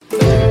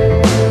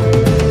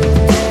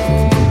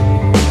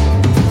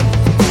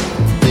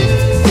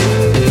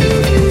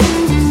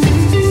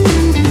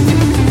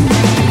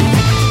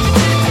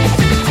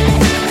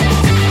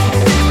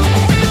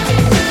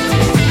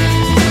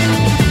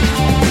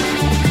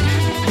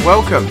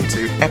Welcome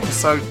to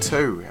episode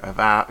 2 of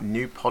our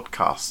new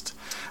podcast.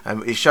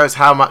 It shows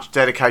how much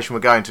dedication we're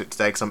going to it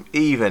today, because I'm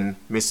even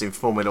missing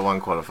Formula 1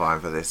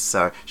 qualifying for this,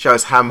 so it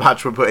shows how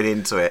much we're putting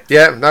into it.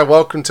 Yeah, no,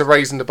 welcome to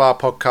Raising the Bar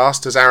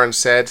podcast. As Aaron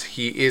said,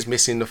 he is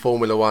missing the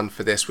Formula 1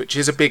 for this, which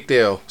is a big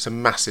deal. It's a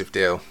massive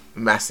deal.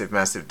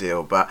 Massive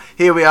deal, but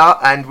here we are,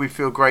 and we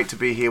feel great to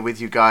be here with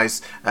you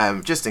guys.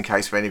 Just in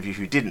case for any of you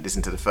who didn't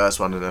listen to the first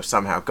one and have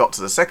somehow got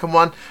to the second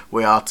one,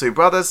 we are two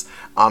brothers.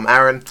 I'm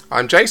Aaron.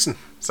 I'm Jason.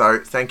 So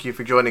thank you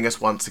for joining us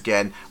once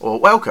again, or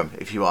welcome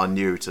if you are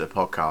new to the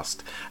podcast.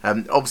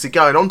 Obviously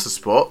going on to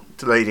sport,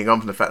 leading on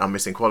from the fact I'm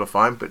missing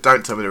qualifying, but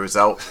don't tell me the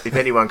result. If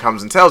anyone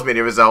comes and tells me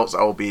the results,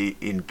 I'll be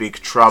in big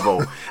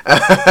trouble.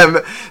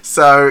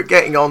 So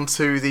getting on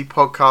to the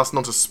podcast and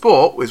on to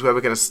sport is where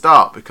we're going to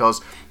start, because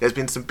there's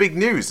been some big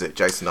news that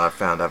Jason and I have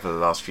found over the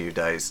last few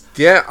days.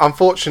 Yeah,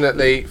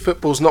 unfortunately,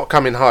 football's not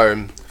coming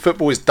home.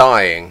 Football is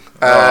dying.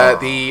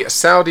 The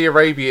Saudi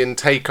Arabian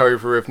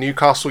takeover of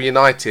Newcastle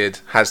United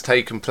has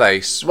taken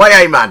place.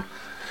 Way, man.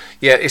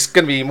 Yeah, it's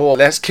going to be more,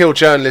 let's kill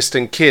journalists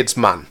and kids,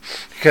 man.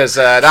 Because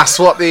that's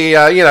what the,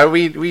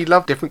 we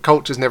love different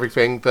cultures and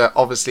everything, but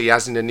obviously,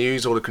 as in the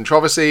news or the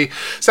controversy,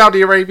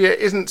 Saudi Arabia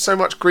isn't so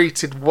much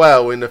greeted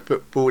well in the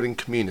footballing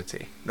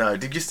community. No,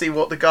 did you see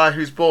what the guy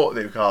who's bought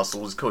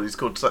Newcastle is called? He's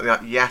called something like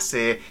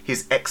Yasser,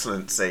 His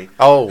Excellency.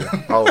 Oh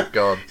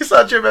God. It's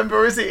like, do you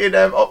remember, is it in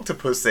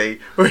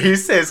Octopussy, where he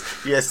says,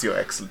 yes, Your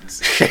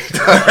Excellency?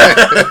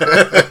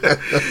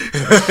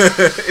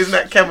 Isn't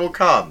that Kemal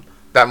Khan?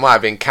 That might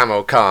have been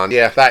Kamal Khan.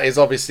 Yeah, that is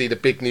obviously the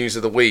big news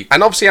of the week.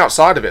 And obviously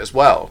outside of it as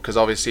well, because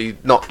obviously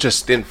not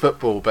just in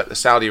football, but the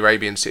Saudi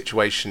Arabian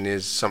situation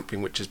is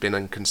something which has been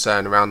a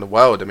concern around the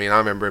world. I mean, I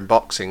remember in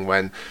boxing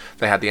when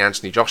they had the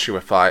Anthony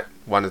Joshua fight,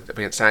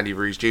 against Andy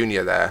Ruiz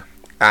Jr. there,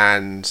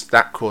 and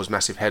that caused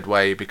massive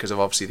headway because of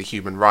obviously the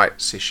human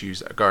rights issues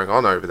that are going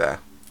on over there.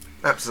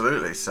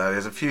 Absolutely. So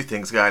there's a few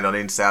things going on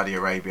in Saudi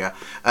Arabia,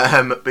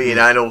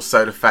 and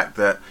also the fact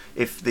that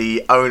if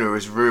the owner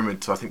is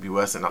rumoured to, I think, be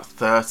worth something like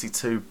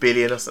 32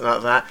 billion or something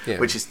like that, yeah,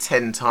 which is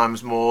 10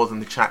 times more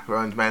than the chap who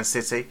owned Man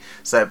City.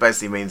 So it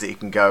basically means that you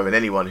can go, and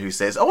anyone who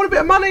says, I want a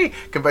bit of money,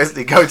 can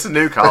basically go to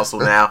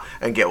Newcastle now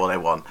and get what they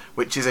want,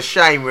 which is a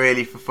shame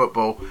really for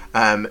football.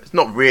 It's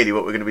not really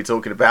what we're going to be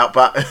talking about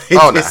but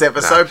in this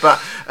episode,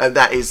 but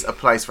that is a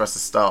place for us to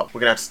start. We're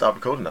going to have to start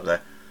recording up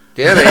there.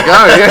 Yeah, there you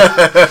go.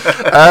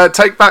 Yeah.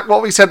 Take back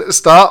what we said at the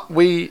start.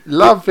 We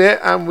love it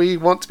and we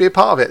want to be a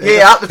part of it.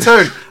 Yeah, up the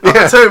tune.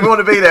 The tune. We want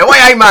to be there. Wait,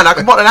 hey, man, I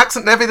can put an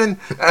accent and everything.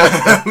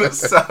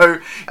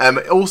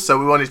 Also,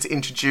 we wanted to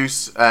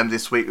introduce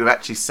this week, we've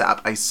actually set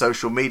up a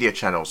social media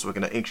channel, so we're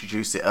going to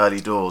introduce it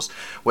early doors.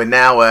 We're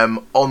now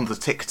on the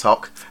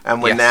TikTok,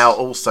 and we're now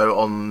also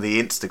on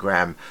the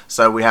Instagram.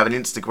 So we have an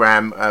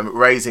Instagram,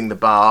 Raising the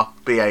Bar,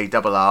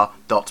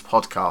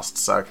 BARR.podcast.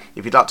 So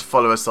if you'd like to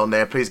follow us on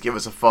there, please give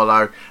us a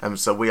follow.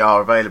 So we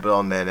are available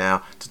on there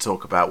now to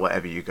talk about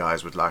whatever you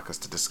guys would like us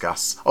to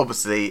discuss.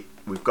 Obviously,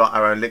 we've got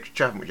our own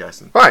literature, haven't we,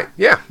 Jason? Right,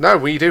 yeah. No,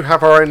 we do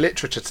have our own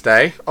literature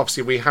today.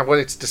 Obviously, we have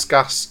wanted to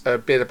discuss a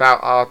bit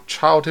about our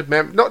childhood,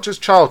 not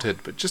just childhood,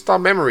 but just our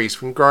memories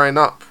from growing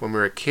up when we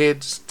were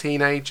kids,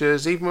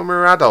 teenagers, even when we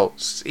were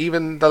adults,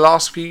 even the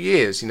last few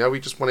years. We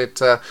just wanted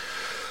to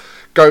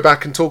go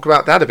back and talk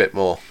about that a bit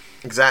more.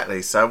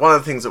 Exactly. So one of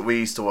the things that we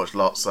used to watch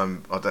lots, I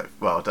don't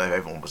know if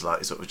everyone was like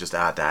this, it was just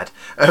our dad,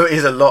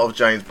 is a lot of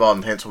James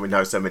Bond, hence why we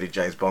know so many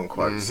James Bond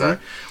quotes. So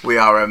we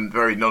are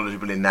very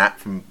knowledgeable in that,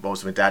 from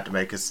also my dad to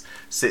make us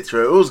sit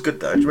through it. It was good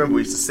though. Do you remember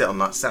we used to sit on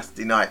like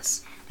Saturday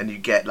nights and you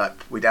get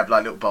we'd have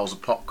like little bowls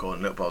of popcorn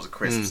and little bowls of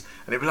crisps,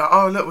 and it'd be like,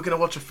 oh look, we're going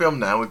to watch a film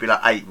now, and we'd be like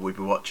 8, but we'd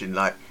be watching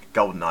like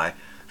GoldenEye.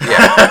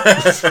 Yeah.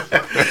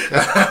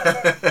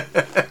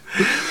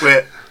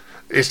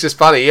 It's just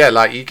funny, yeah,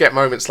 like you get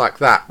moments like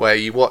that where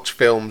you watch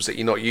films that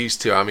you're not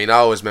used to. I mean, I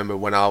always remember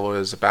when I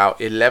was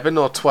about 11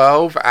 or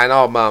 12 and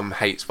our mum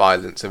hates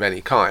violence of any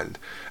kind.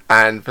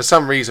 And for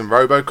some reason,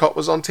 RoboCop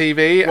was on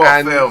TV.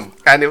 What film?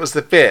 And it was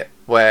the bit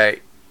where,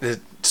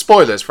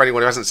 spoilers for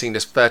anyone who hasn't seen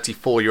this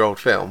 34-year-old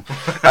film,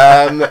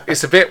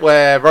 it's a bit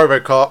where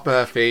RoboCop,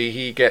 Murphy,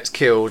 he gets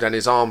killed and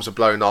his arms are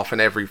blown off and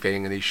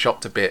everything and he's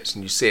shot to bits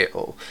and you see it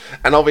all.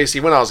 And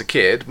obviously when I was a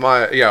kid,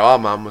 our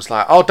mum was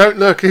like, oh, don't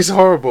look, it's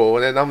horrible.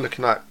 And then I'm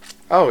looking like,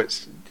 oh,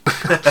 it's...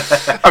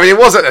 I mean, it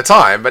was at the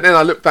time, but then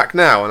I look back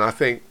now and I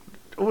think,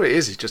 all it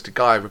is just a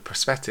guy with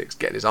prosthetics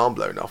getting his arm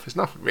blown off. It's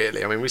nothing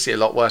really. I mean, we see a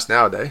lot worse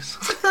nowadays.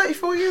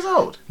 34 years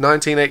old?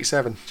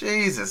 1987.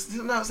 Jesus,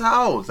 didn't know it was that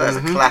old. That's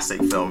a classic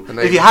film.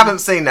 If you haven't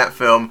seen that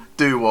film,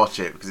 do watch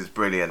it because it's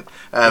brilliant.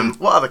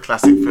 What other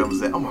classic films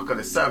is there? Oh my god,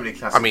 there's so many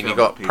classic films. I mean, you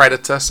got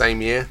Predator,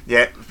 same year.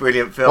 Yeah,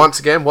 brilliant film.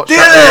 Once again, watch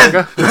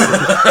that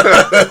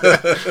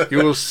longer.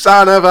 You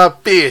son of a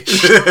bitch.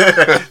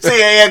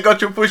 See, I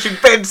got you pushing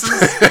pencils.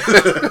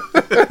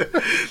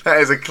 That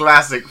is a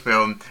classic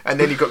film. And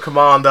then you've got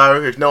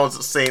Commando. If no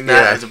one's seen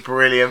that, it's a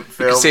brilliant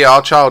film. You can see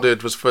our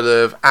childhood was full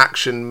of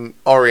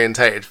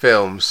action-orientated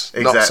films.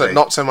 Exactly.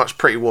 Not so much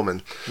Pretty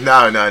Woman.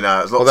 No.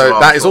 Although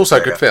that is also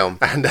a good film.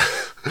 And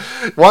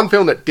one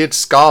film that did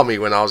scar me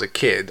when I was a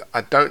kid,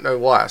 I don't know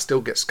why, I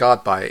still get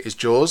scarred by it, is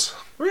Jaws.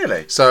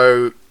 Really?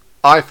 So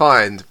I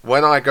find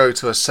when I go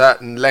to a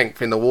certain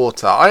length in the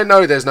water, I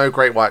know there's no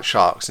great white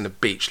sharks in the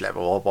beach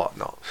level or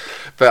whatnot,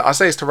 but I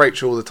say this to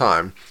Rachel all the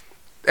time,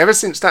 ever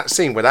since that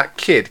scene where that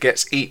kid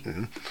gets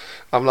eaten,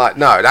 I'm like,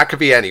 no, that could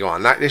be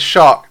anyone. This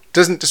shark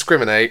doesn't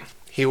discriminate.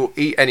 He will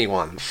eat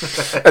anyone.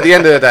 At the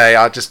end of the day,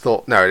 I just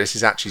thought, no, this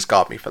has actually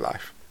scarred me for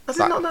life. I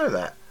did not know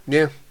that.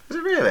 Yeah. Is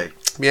it really?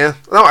 Yeah.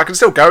 No, I can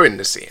still go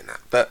into seeing that,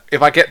 but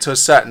if I get to a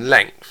certain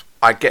length,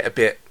 I get a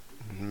bit,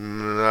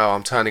 no,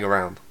 I'm turning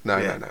around. No.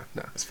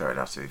 That's fair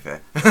enough, to be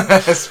fair.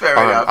 That's fair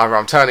enough. Either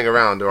I'm turning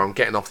around or I'm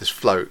getting off this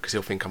float because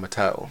he'll think I'm a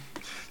turtle.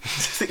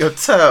 You're a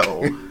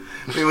turtle?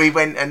 We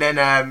went, and then,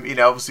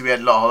 obviously we had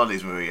a lot of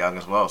holidays when we were young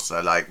as well.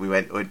 So, we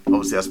went,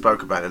 obviously I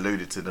spoke about,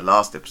 alluded to in the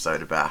last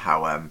episode about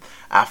how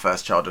our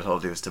first childhood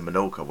holiday was to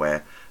Menorca,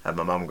 where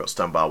my mum got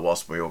stung by a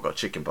wasp and we all got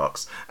chicken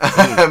pox,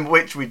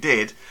 which we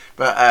did.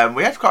 But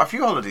we had quite a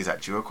few holidays,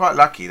 actually. We were quite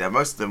lucky.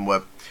 Most of them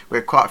we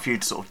had quite a few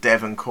sort of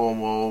Devon,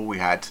 Cornwall. We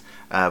had,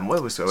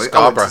 where was we?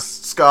 Scarborough.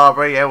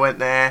 Scarborough, went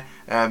there.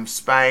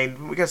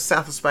 Spain. We go to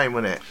south of Spain,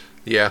 wasn't it?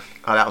 Yeah.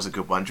 Oh, that was a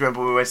good one. Do you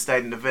remember when we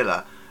stayed in the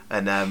villa?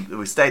 And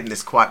we stayed in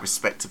this quite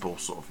respectable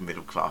sort of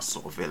middle class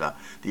sort of villa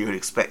that you would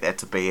expect there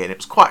to be in. It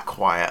was quite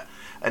quiet.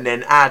 And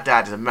then our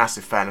dad is a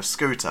massive fan of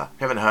Scooter.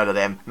 If you haven't heard of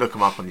them, look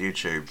them up on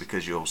YouTube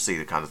because you'll see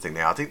the kind of thing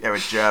they are. I think they're a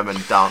German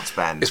dance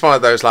band. It's one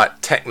of those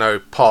techno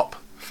pop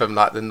from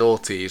the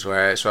noughties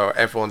where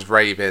everyone's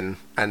raving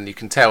and you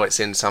can tell it's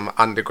in some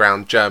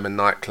underground German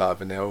nightclub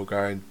and they're all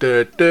going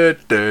duh, duh,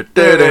 duh,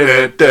 duh,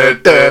 duh, duh,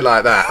 duh,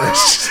 like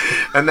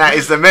that. And that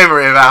is the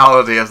memory of our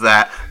holiday of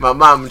that. My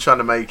mum trying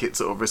to make it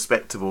sort of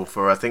respectable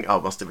for, I think I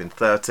must have been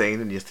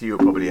 13 and you were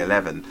probably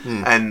 11.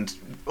 And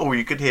all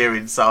you could hear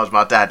inside was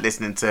my dad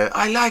listening to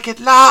I Like It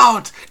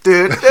Loud.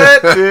 Duh, duh,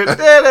 duh, duh,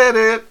 duh,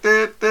 duh,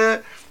 duh,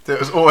 duh. So it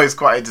was always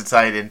quite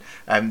entertaining,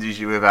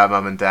 usually with our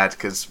mum and dad,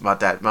 because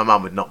my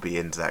mum would not be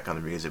into that kind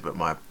of music, but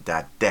my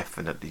dad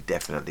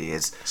definitely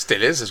is.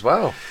 Still is as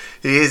well.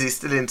 He's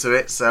still into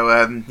it, so,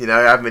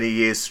 how many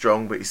years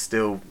strong, but he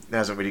still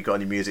hasn't really got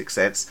any music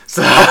sense.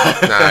 So.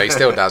 No, he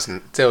still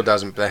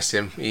doesn't, bless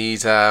him.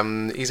 He's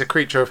a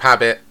creature of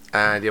habit,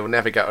 and he'll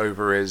never get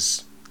over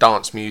his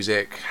dance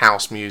music,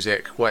 house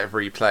music, whatever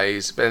he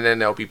plays, but then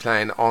they'll be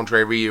playing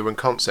Andre Rieu and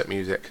concert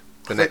music.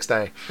 The next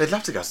day. They'd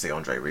love to go see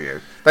Andre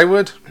Rieu. They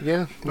would,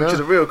 yeah. Which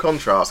is a real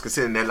contrast,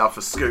 considering their love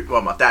for Scooter.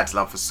 Well, my dad's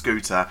love for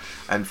Scooter,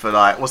 and for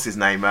what's his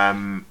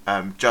name,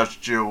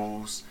 Judge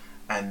Jules,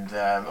 and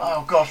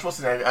what's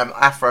his name,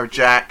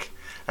 Afrojack.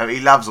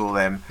 He loves all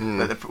them.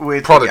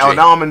 Prodigy. And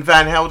Armand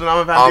Van Helden,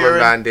 Armand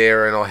Van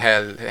Buuren or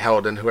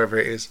Helden, whoever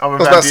it is.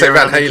 Armand Van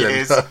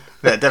Buuren,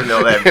 yeah, definitely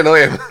not them.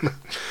 Annoy him.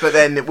 But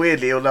then,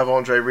 weirdly, he'll love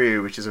Andre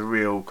Rieu, which is a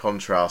real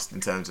contrast in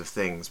terms of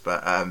things.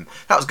 But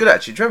that was good,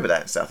 actually. Do you remember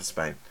that in south of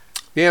Spain?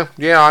 Yeah,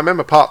 I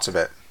remember parts of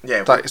it.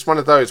 Yeah, it's one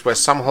of those where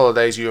some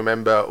holidays you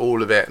remember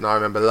all of it and I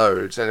remember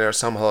loads, and there are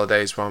some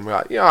holidays where I'm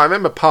like, yeah, I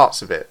remember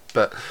parts of it,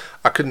 but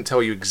I couldn't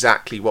tell you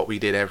exactly what we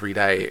did every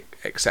day,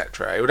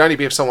 etc. It would only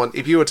be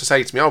if you were to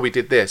say to me, oh, we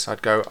did this,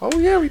 I'd go, oh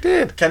yeah, we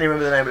did. Can you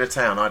remember the name of the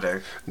town? I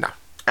do. No.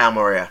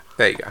 Almeria.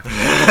 There you go.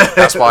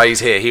 That's why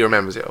he's here. He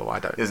remembers it all. I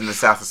don't. He was in the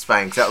south of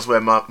Spain, because that was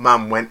where my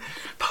mum went,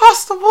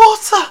 pass the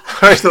water.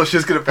 I thought she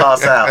was going to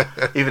pass out,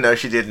 even though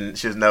she didn't.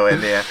 She was nowhere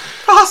near.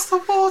 Pass the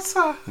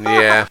water.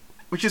 Yeah.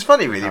 Which is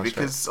funny, really,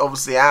 because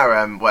obviously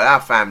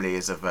our family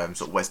is of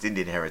sort of West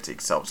Indian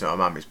heritage, so obviously my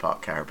mum is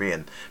part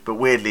Caribbean, but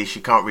weirdly she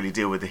can't really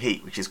deal with the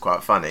heat, which is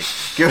quite funny.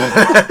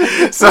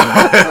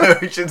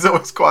 Which is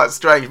always quite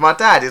strange. My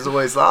dad is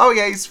always like, oh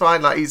yeah, he's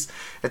fine, he's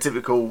a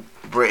typical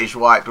British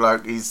white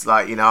bloke. He's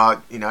like,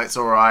 it's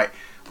all right.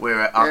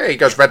 He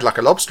goes red like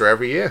a lobster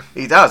every year.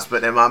 He does,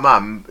 but then my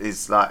mum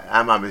is like,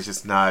 our mum is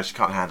just, no, she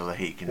can't handle the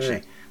heat, can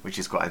she? Which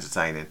is quite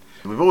entertaining.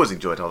 We've always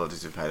enjoyed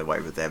holidays we've had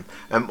away with them.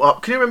 Can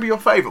you remember your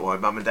favourite one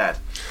with Mum and Dad?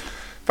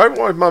 Favourite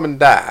one with Mum and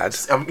Dad?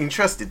 I'm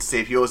interested to see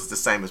if yours is the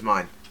same as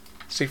mine.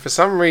 See, for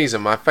some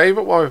reason, my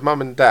favourite one with Mum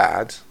and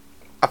Dad,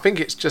 I think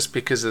it's just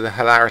because of the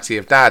hilarity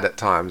of Dad at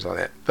times on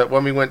it. But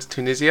when we went to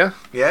Tunisia...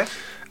 Yeah?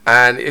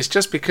 And it's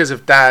just because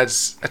of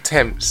Dad's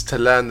attempts to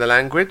learn the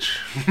language.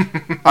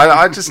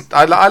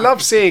 I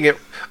love seeing it.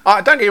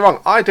 Don't get me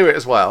wrong, I do it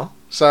as well.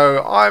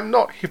 So I'm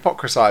not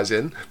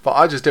hypocritising, but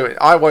I just do it.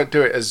 I won't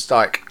do it as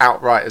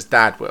outright as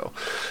Dad will.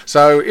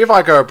 So if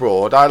I go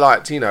abroad, I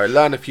like to,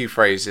 learn a few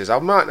phrases. I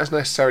might not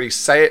necessarily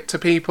say it to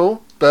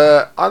people,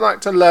 but I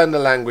like to learn the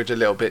language a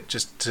little bit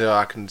just so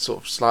I can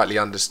sort of slightly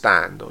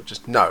understand or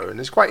just know. And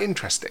it's quite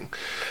interesting.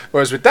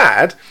 Whereas with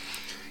Dad,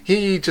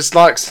 he just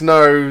likes to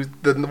know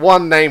the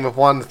one name of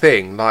one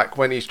thing, like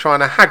when he's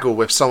trying to haggle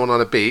with someone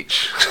on a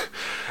beach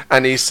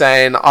and he's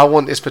saying, I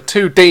want this for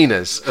 2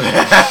 dinas.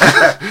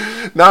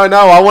 No,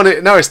 I want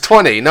it. No, it's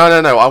 20. No,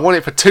 I want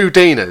it for 2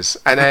 dinars.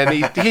 And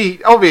then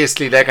he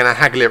obviously they're going to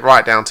haggle it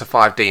right down to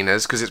 5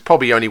 dinars because it's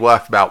probably only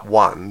worth about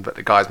 1, but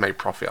the guy's made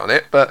profit on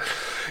it. But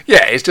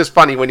yeah, it's just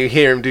funny when you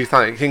hear him do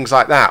things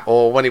like that,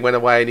 or when he went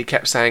away and he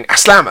kept saying a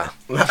slammer,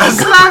 a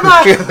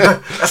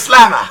slammer, a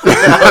slammer.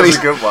 That was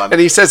a good one. And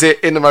he says it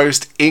in the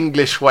most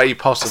English way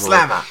possible. A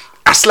slammer.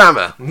 A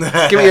slammer.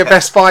 Give me your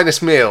best,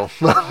 finest meal.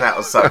 That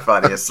was so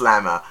funny. A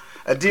slammer.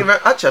 Do you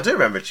remember, actually, I do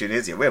remember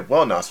Tunisia. We had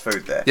well nice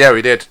food there. Yeah,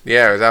 we did.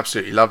 Yeah, it was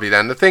absolutely lovely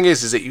then. The thing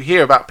is that you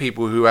hear about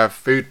people who have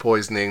food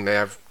poisoning. They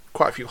have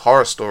quite a few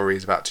horror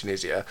stories about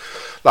Tunisia.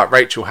 Like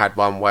Rachel had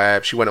one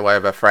where she went away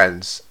with her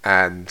friends,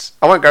 and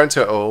I won't go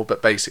into it all,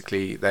 but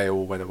basically they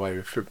all went away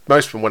with food.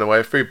 Most of them went away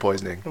with food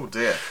poisoning. Oh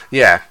dear.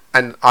 Yeah,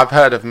 and I've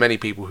heard of many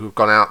people who've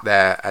gone out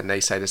there and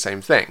they say the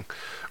same thing.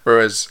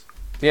 Whereas,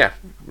 yeah,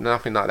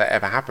 nothing like that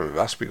ever happened with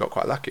us. We got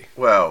quite lucky.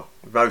 Well,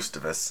 most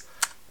of us.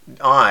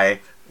 I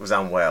was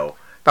unwell.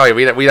 Oh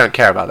yeah, we don't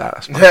care about that.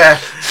 That's fine. Yeah,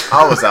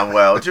 I was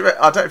unwell. I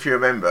don't know if you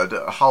remember,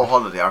 the whole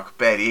holiday I could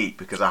barely eat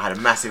because I had a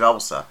massive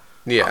ulcer.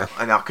 Yeah.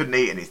 And I couldn't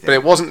eat anything. But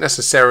it wasn't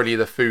necessarily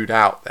the food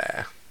out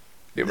there.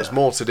 It was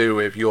more to do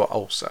with your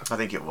ulcer. I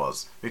think it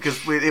was. Because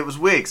it was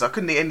weird, because I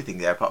couldn't eat anything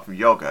there apart from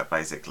yoghurt,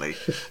 basically.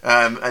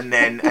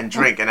 And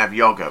drink and have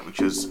yoghurt, which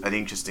was an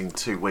interesting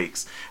 2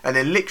 weeks. And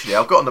then literally,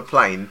 I got on the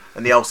plane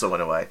and the ulcer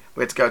went away.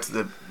 We had to go to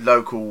the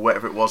local,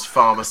 whatever it was,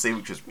 pharmacy,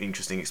 which was an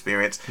interesting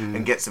experience,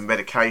 and get some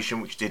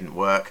medication, which didn't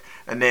work.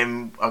 And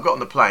then I got on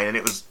the plane and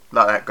it was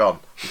like that gone,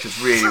 which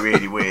was really,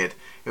 really weird.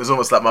 It was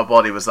almost like my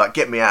body was like,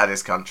 get me out of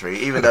this country,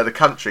 even though the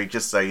country,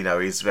 just so you know,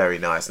 is very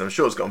nice. And I'm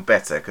sure it's gotten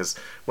better, because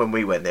when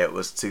we went there, it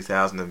was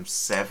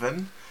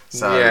 2007.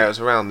 So, yeah, it was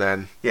around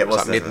then. Yeah, it was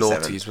like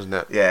mid-noughties, wasn't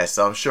it? Yeah,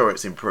 so I'm sure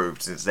it's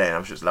improved since then.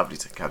 I'm sure it's a lovely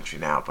country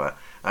now, but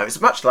it's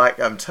much like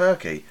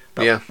Turkey.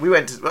 But yeah. We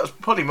went to, that was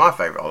probably my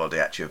favourite holiday,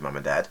 actually, with Mum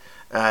and Dad,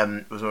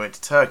 was when we went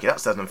to Turkey. That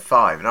was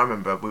 2005, and I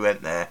remember we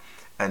went there,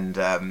 and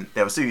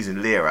they were still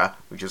using lira,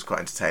 which was quite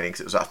entertaining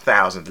because it was like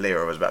 1,000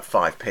 lira was about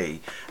 5p.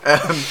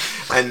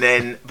 And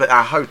then, but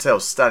our hotel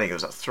was stunning. It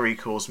was like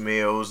 3-course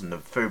meals, and the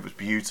food was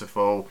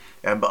beautiful.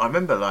 But I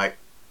remember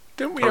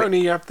didn't we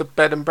only have the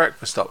bed and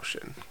breakfast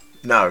option?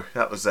 No,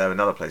 that was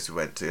another place we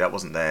went to. That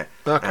wasn't there.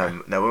 Okay.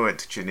 No, we went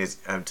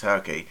to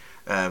Turkey.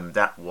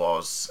 That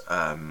was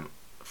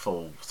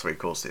full 3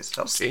 courses.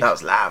 That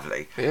was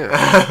lovely.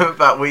 Yeah.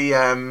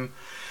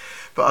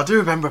 But I do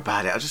remember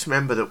about it. I just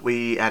remember that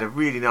we had a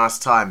really nice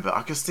time. But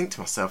I just think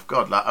to myself,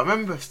 God, I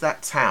remember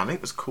that town. I think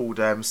it was called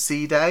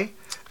Side,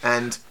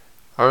 and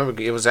I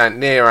remember it was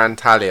near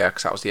Antalya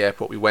because that was the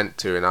airport we went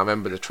to, and I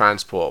remember the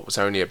transport was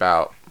only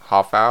about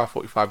half hour,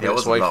 45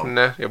 minutes away from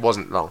there. It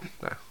wasn't long.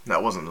 No,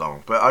 it wasn't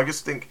long. But I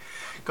just think,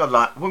 God,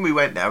 when we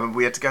went there, I remember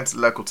we had to go into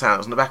the local town. It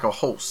was on the back of a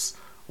horse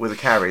with a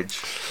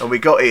carriage, and we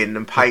got in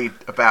and paid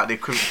about the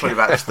equivalent, probably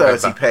about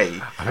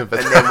 30p, and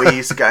then we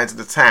used to go into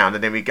the town,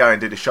 and then we go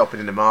and do the shopping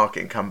in the market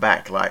and come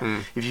back.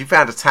 If you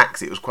found a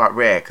taxi, it was quite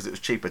rare because it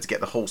was cheaper to get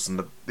the horse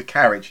and the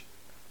carriage.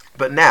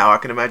 But now I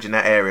can imagine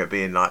that area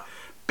being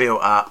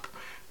built up,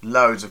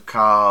 loads of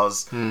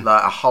cars,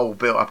 like a whole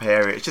built up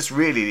area. It's just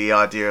really the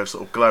idea of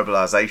sort of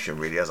globalization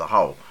really as a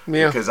whole,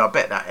 because I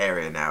bet that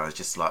area now is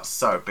just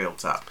so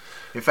built up.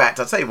 In fact,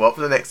 I'll tell you what, for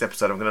the next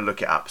episode I'm going to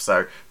look it up.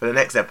 So for the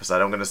next episode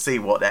I'm going to see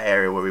what that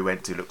area where we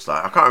went to looks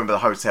like. I can't remember the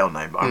hotel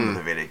name, but I remember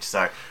the village.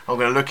 So I'm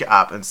going to look it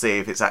up and see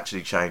if it's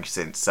actually changed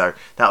since. So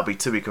that'll be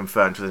to be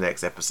confirmed for the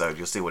next episode.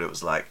 You'll see what it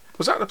was like.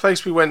 Was that the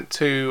place we went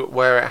to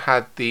where it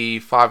had the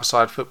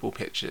five-a-side football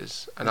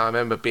pitches? And I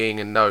remember being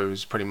in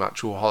those pretty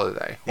much all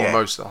holiday, or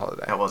most of the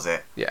holiday. That was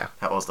it. Yeah.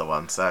 That was the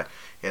one. So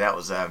yeah, that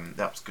was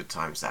good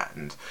times, that.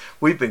 And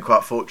we've been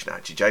quite fortunate,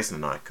 actually, Jason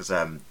and I, because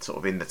sort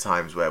of in the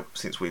times where,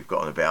 since we've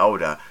gotten a bit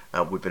older,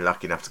 we've been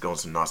lucky enough to go on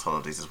some nice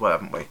holidays as well,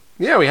 haven't we?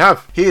 Yeah, we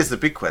have. Here's the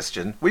big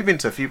question. We've been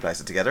to a few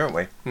places together, haven't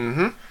we?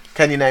 Mm-hmm.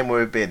 Can you name where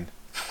we've been?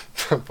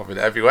 Probably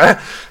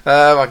everywhere.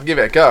 I can give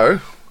it a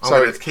go. I'm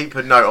going to keep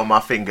a note on my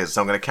fingers, so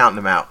I'm going to count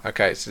them out.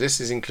 Okay, so this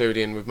is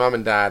including with Mum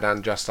and Dad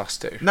and just us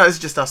two. No, this is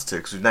just us two,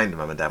 because we've named the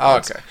Mum and Dad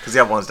ones. Okay. Because the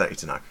other ones don't need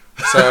to know.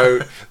 So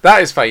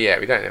that is fine. Yeah,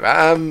 we don't know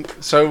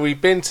that. So we've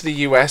been to the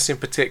US in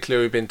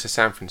particular. We've been to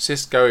San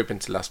Francisco. We've been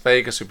to Las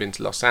Vegas. We've been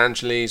to Los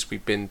Angeles.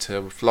 We've been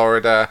to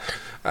Florida,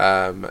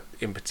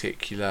 in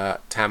particular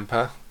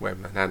Tampa, where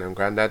my nana and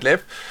granddad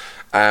live.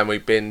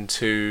 We've been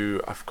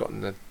to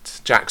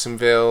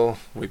Jacksonville.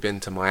 We've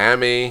been to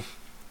Miami.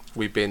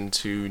 We've been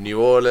to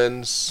New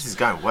Orleans. This is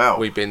going well.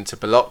 We've been to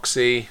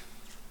Biloxi.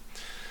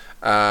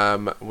 We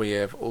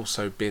have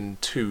also been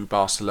to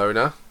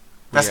Barcelona.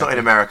 That's not in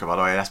America, by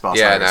the way. That's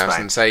Barcelona. Yeah, no, I was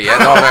going to say,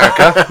 not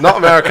America. Not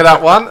America,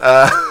 that one.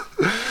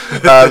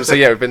 So,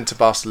 yeah, we've been to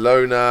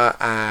Barcelona,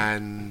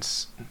 and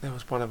there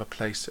was one other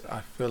place that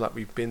I feel like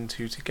we've been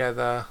to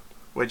together.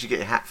 Where'd you get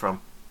your hat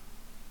from?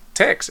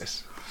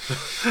 Texas.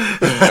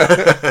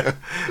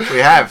 We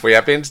have. We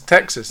have been to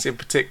Texas. In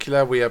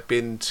particular, we have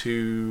been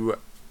to...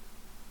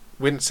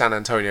 We went to San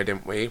Antonio,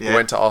 didn't we? Yeah. We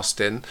went to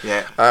Austin.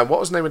 Yeah. What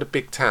was the name of the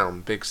big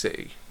town, big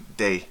city?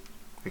 D.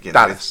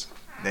 Dallas.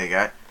 There you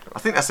go. I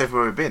think that's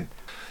everywhere we've been.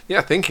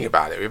 Yeah, thinking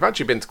about it, we've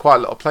actually been to quite a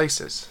lot of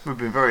places. We've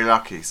been very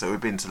lucky, so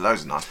we've been to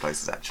loads of nice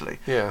places actually.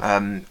 Yeah.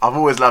 I've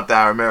always loved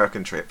our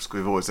American trips.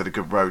 We've always had a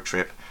good road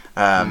trip.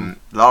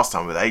 Last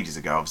time was ages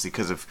ago, obviously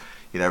because of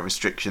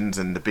restrictions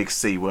and the big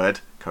C word,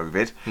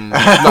 COVID.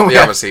 Not the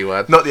other C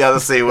word. Not the other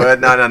C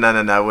word.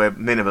 No. We're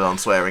minimal on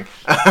swearing.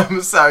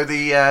 So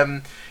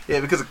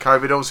because of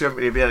COVID, obviously we haven't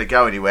really been able to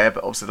go anywhere.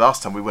 But obviously the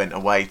last time we went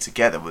away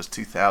together was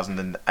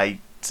 2019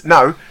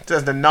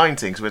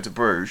 because we went to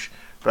Bruges.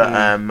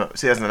 But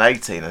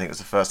 2018, I think was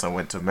the first time we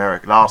went to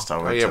America. Last time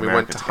we went to America. We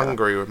went to together.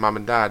 Hungary with Mum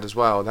and Dad as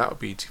well. That would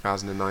be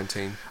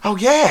 2019. Oh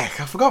yeah,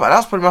 I forgot about that. That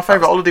was probably my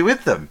favourite holiday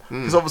with them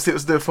because obviously it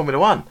was the Formula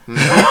One. So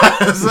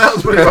that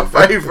was probably my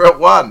favourite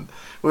one.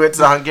 We went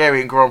to the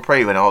Hungarian Grand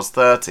Prix when I was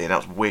 30, and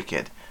that was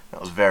wicked. That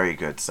was very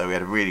good. So we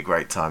had a really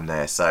great time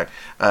there. So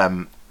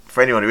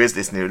for anyone who is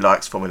listening who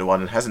likes Formula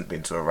One and hasn't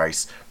been to a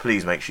race,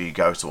 please make sure you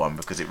go to one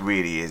because it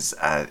really is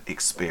an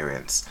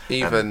experience.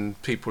 Even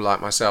people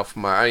like myself,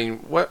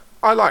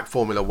 I like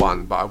Formula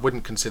One, but I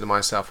wouldn't consider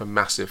myself a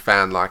massive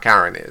fan like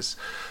Aaron is.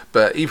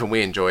 But even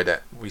we enjoyed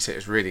it. We said it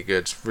was really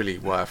good. It's really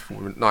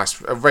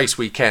nice. A race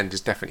weekend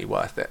is definitely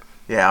worth it.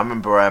 Yeah, I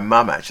remember her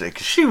mum actually,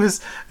 because she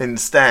was in the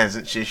stands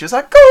and she was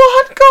like, go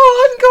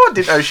on.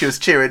 Didn't know she was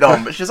cheering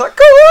on, but she was like,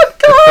 go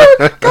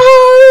on.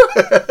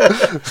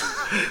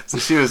 So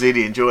she was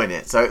really enjoying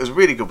it. So it was a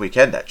really good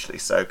weekend actually.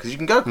 So because you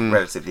can go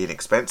relatively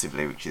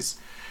inexpensively, which is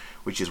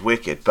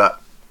wicked.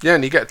 But yeah,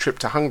 and you get a trip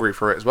to Hungary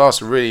for it as well.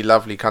 It's a really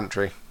lovely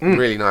country,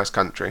 really nice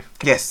country.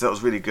 Yes, that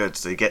was really good.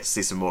 So you get to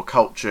see some more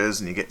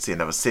cultures, and you get to see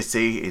another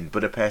city in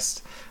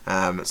Budapest.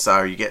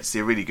 So you get to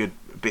see really good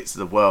bits of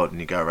the world, and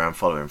you go around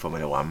following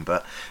Formula One.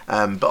 But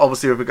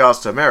obviously, with regards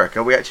to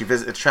America, we actually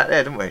visited a track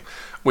there, didn't we?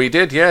 We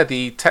did, yeah.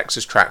 The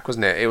Texas track,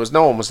 wasn't it?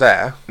 No one was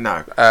there.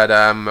 No.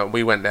 And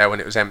we went there when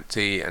it was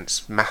empty, and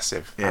it's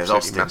massive. Yeah,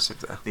 absolutely massive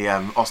there. The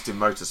Austin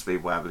Motor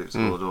Speedway, but it's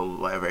called, or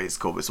whatever it's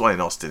called. But it's one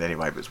in Austin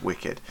anyway, but it's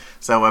wicked.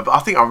 So, but I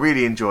think I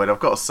really enjoyed. I've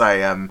got to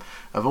say,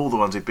 of all the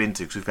ones we've been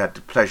to, because we've had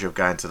the pleasure of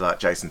going to, like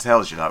Jason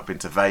tells you, like we've been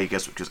to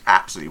Vegas, which was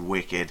absolutely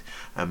wicked,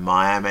 and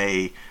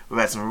Miami. We've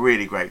had some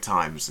really great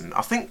times, and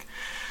I think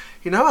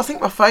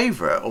my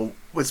favourite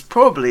was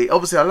probably,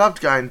 obviously I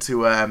loved going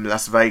to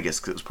Las Vegas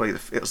because it was probably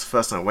it was the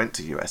first time I went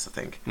to US, I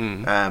think.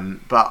 And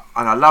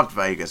I loved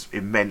Vegas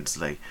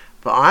immensely.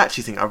 But I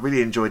actually think I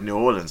really enjoyed New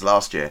Orleans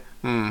last year.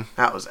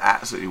 That was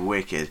absolutely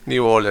wicked.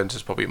 New Orleans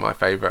is probably my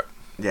favourite.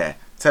 Yeah,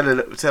 tell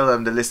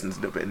the listeners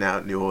a little bit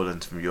now New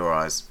Orleans from your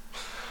eyes.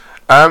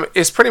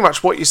 It's pretty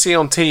much what you see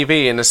on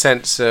TV in the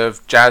sense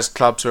of jazz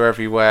clubs are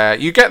everywhere.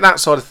 You get that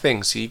sort of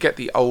thing. So you get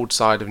the old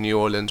side of New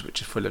Orleans, which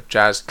is full of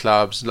jazz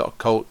clubs, a lot of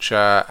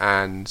culture,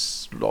 and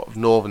a lot of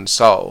northern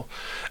soul.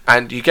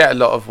 And you get a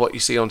lot of what you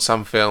see on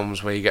some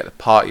films where you get the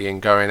partying,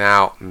 going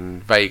out,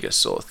 and Vegas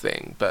sort of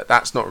thing. But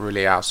that's not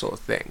really our sort of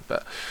thing.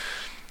 But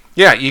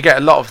yeah, you get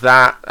a lot of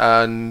that,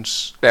 and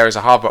there is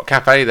a Hard Rock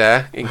Cafe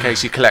there, in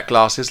case you collect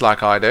glasses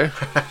like I do.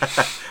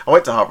 I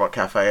went to Hard Rock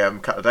Cafe a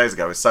couple of days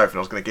ago with Sophie, and I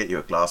was going to get you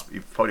a glass, but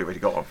you've probably already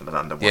got one for the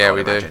London one. Yeah,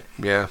 we do.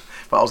 Yeah.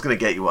 But I was going to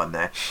get you one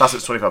there. Plus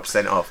it's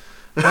 25% off.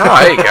 Oh,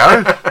 there you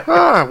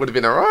go. Would have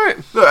been alright.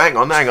 Look, hang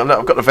on. Look,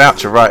 I've got the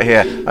voucher right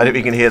here. I hope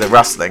you can hear the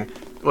rustling.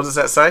 What does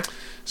that say?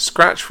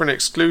 Scratch for an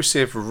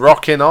exclusive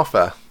rockin'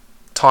 offer.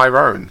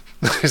 Tyrone.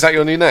 Is that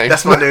your new name?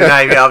 That's my new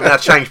name, yeah. I've now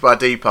changed by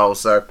Depol,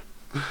 so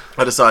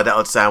I decided that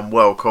would sound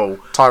well cool.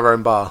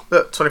 Tyrone Bar.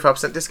 Look,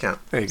 25% discount.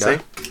 There you go.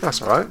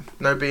 That's alright.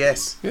 No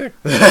BS. Yeah.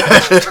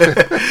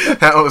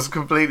 That was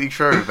completely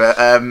true. But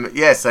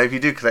so if you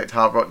do collect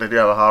Hard Rock, they do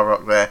have a Hard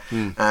Rock there.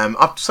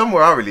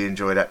 Somewhere I really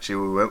enjoyed actually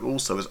we went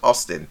also was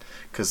Austin,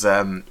 because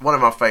one of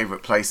my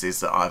favourite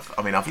places that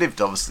I've lived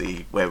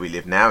obviously where we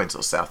live now in sort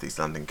of southeast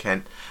London,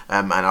 Kent,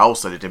 and I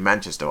also lived in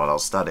Manchester while I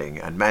was studying.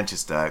 And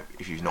Manchester,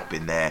 if you've not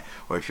been there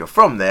or if you're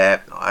from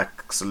there, I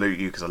salute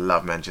you because I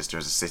love Manchester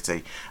as a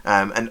city.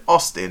 And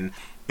Austin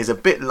is a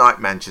bit like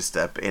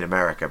Manchester but in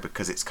America,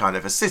 because it's kind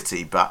of a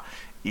city, but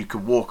you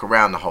could walk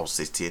around the whole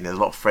city and there's a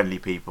lot of friendly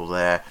people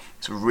there.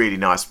 It's a really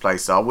nice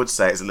place. So I would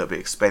say it's a little bit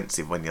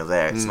expensive when you're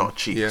there. It's not a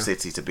cheap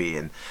city to be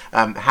in.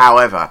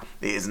 However,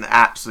 it is an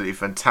absolutely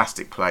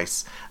fantastic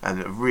place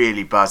and a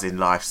really buzzing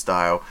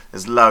lifestyle.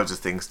 There's loads of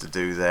things to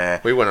do there.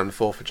 We went on the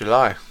 4th of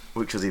July.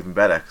 Which was even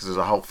better because there was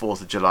a whole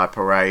 4th of July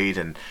parade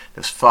and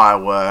there's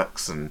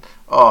fireworks and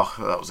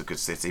that was a good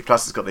city.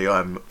 Plus it's got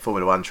the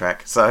Formula One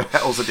track, so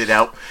that also did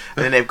help.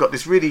 And then they've got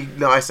this really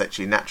nice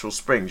actually natural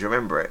spring. Do you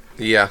remember it?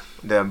 Yeah.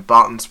 The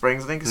Barton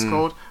Springs, I think it's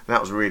called. And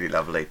that was really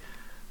lovely.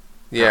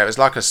 Yeah, it was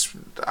like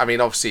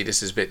obviously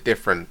this is a bit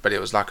different, but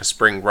it was like a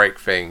spring break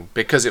thing.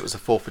 Because it was the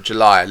 4th of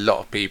July, a lot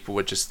of people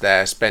were just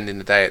there spending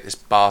the day at this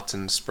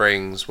Barton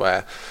Springs,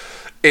 where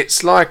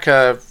it's like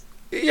a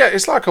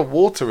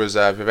water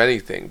reserve, if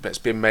anything, but it's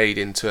been made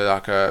into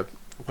like a,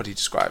 what do you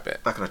describe it?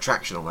 Like an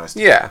attraction almost.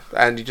 Yeah,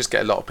 and you just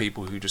get a lot of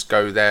people who just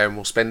go there and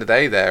will spend the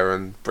day there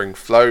and bring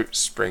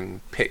floats,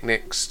 bring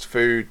picnics,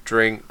 food,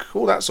 drink,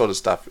 all that sort of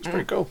stuff. It's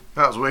pretty cool.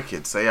 That was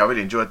wicked. So yeah, I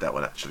really enjoyed that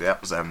one actually.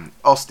 That was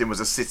Austin was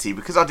a city,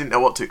 because I didn't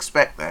know what to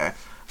expect there.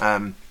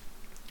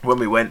 when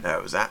we went there,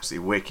 it was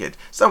absolutely wicked.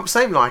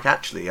 Same like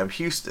actually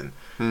Houston,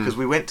 because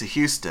we went to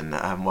Houston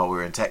while we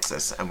were in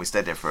Texas, and we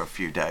stayed there for a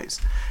few days,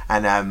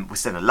 and we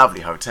stayed in a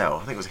lovely hotel. I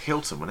think it was a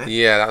Hilton, wasn't it?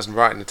 Yeah, that was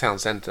right in the town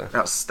centre.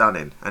 That was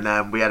stunning,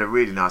 and we had a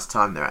really nice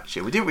time there.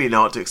 Actually, we didn't really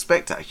know what to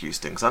expect out of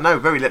Houston, because I know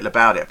very little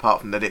about it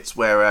apart from that it's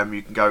where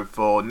you can go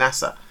for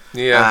NASA.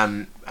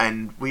 Yeah.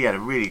 And we had a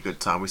really good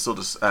time. We saw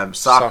the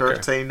soccer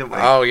team, didn't we?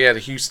 Oh yeah, the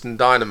Houston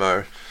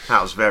Dynamo.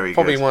 That was very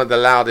Probably good. one of the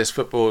loudest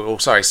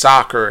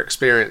soccer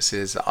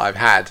experiences that I've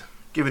had.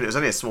 Given it was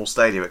only a small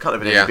stadium, it can't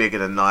have been any bigger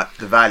than like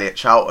the Valley at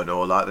Charlton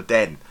or like the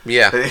Den.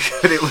 Yeah.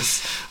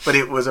 But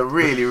it was a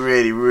really,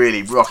 really,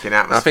 really rocking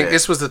atmosphere. I think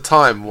this was the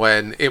time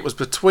when it was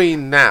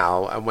between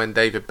now and when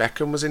David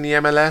Beckham was in the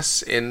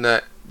MLS. In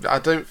that, I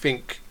don't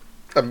think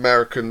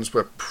Americans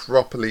were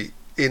properly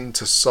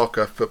into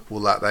soccer football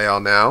like they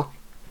are now,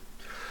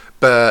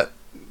 but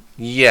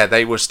yeah,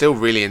 they were still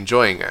really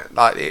enjoying it.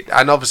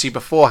 And obviously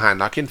beforehand,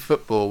 like in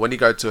football, when you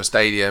go to a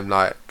stadium,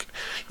 like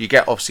you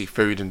get obviously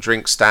food and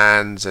drink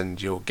stands,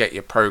 and you'll get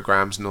your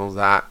programs and all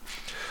that.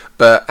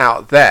 But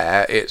out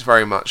there, it's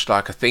very much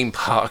like a theme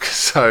park.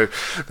 So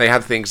they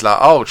had things like,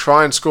 oh,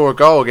 try and score a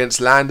goal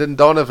against Landon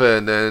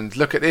Donovan, and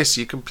look at this,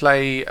 you can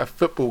play a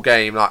football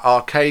game, like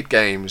arcade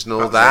games and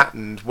all that,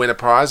 and win a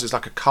prize. It was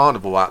like a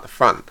carnival out the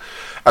front,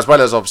 as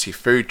well as obviously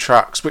food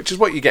trucks, which is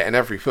what you get in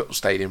every football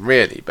stadium,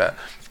 really. But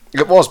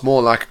it was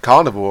more like a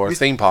carnival or a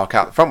theme park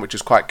out the front, which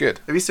was quite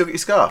good. Have you still got your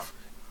scarf?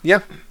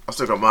 Yeah. I've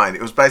still got mine.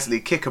 It was basically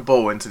kick a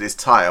ball into this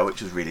tile,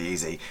 which was really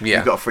easy. Yeah.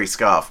 You got a free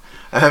scarf.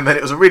 And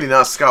it was a really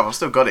nice scarf. I've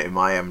still got it in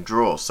my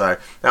drawer, so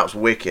that was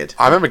wicked.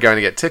 I remember going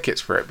to get tickets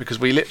for it because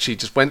we literally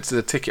just went to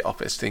the ticket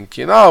office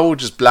thinking, oh, we'll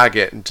just blag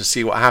it and just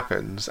see what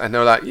happens. And they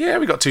were like, yeah,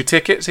 we got 2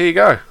 tickets, here you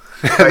go.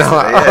 And I'm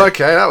like, oh,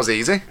 okay, that was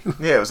easy.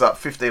 Yeah, it was like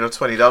 $15 or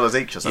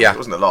 $20 each or something. Yeah. It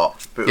wasn't a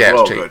lot, but it was Yeah, it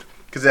was well cheap. good.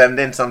 Because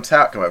then some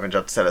tout came over and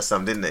tried to sell us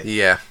some, didn't he?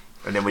 Yeah.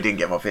 And then we didn't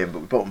get them off him, but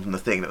we bought them from the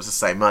thing that was the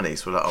same money,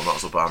 so we're like, oh, might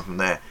as well buy them from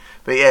there.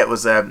 But yeah, it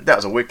was that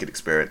was a wicked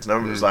experience. And I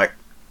remember it was like,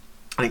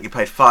 I think you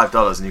paid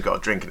 $5 and you got a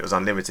drink and it was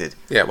unlimited.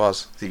 Yeah, it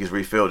was. So you just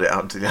refilled it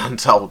up to the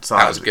untold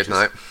times. That was a good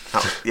night.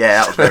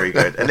 That was very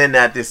good. And then they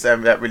had this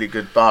that really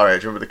good bar area.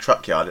 Do you remember the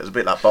truck yard? It was a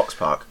bit like Box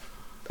Park.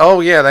 Oh,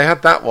 yeah, they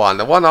had that one.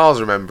 The one I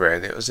was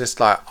remembering, it was this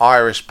like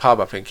Irish pub,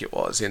 I think it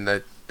was, in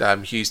the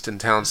Houston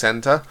town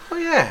centre. Oh,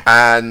 yeah.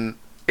 And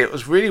it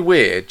was really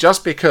weird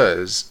just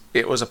because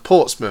it was a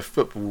Portsmouth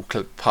football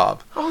club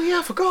pub. Oh, yeah,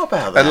 I forgot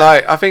about that. And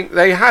like, I think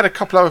they had a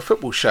couple other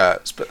football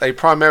shirts, but they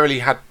primarily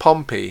had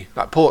Pompey,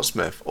 like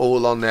Portsmouth,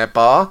 all on their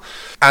bar.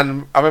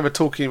 And I remember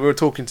we were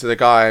talking to the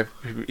guy,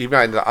 I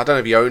don't know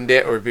if he owned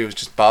it or if he was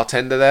just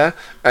bartender there,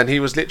 and he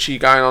was literally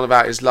going on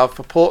about his love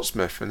for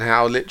Portsmouth and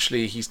how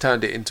literally he's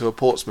turned it into a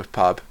Portsmouth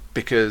pub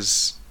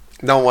because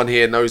no one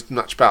here knows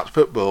much about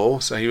football.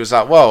 So he was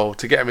like, well,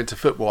 to get him into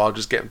football, I'll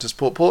just get him to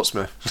support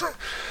Portsmouth.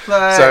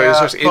 So it was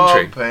just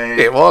intriguing.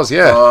 It was,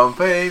 yeah.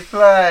 Pompey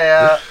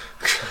player.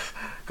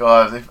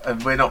 God,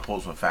 and we're not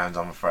Portsmouth fans,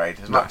 I'm afraid.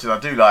 As much as I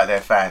do like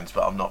their fans,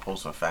 but I'm not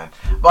Portsmouth fan.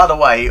 By the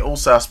way,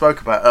 also I spoke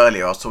about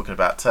earlier, I was talking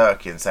about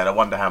Turkey and said I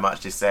wonder how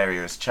much this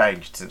area has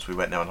changed since we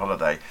went there on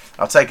holiday.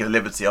 I've taken the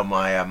liberty on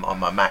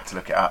my Mac to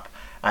look it up,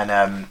 and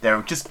there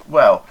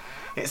are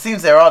it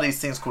seems there are these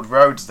things called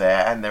roads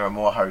there, and there are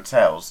more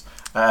hotels.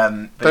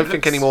 Don't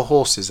think any more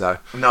horses though.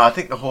 No, I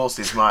think the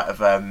horses might have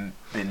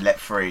been let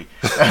free,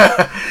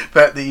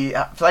 but the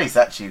place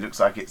actually looks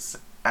like it's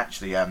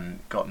actually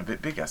gotten a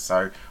bit bigger.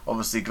 So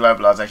obviously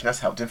globalisation has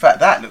helped. In fact,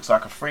 that looks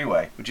like a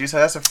freeway. Would you say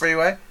that's a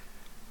freeway?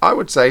 I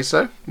would say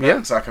so. Yeah,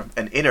 it's like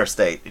an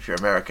interstate if you're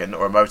American,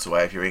 or a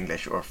motorway if you're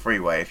English, or a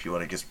freeway if you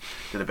want to just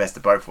do the best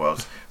of both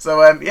worlds.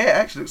 So it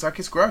actually looks like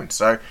it's grown.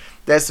 So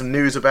there's some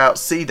news about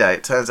C-Day.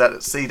 It turns out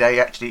that C-Day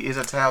actually is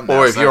a town now.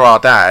 Or if you're our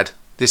dad,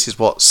 this is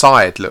what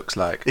Side looks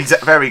like.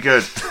 Very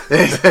good.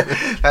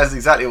 That's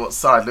exactly what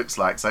Side looks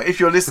like. So if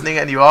you're listening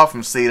and you are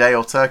from C-Day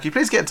or Turkey,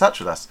 please get in touch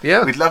with us.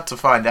 Yeah. We'd love to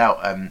find out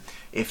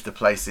if the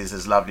place is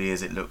as lovely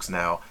as it looks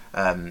now,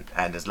 and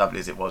as lovely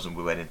as it was when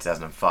we went in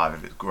 2005,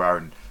 if it's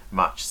grown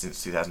much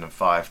since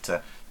 2005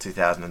 to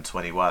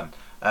 2021.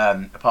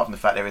 Apart from the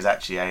fact there is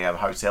actually a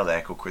hotel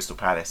there called Crystal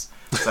Palace.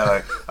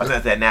 So I don't know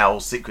if they're now all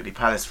secretly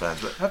Palace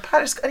fans, but have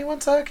Palace got anyone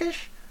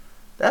Turkish?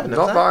 They haven't,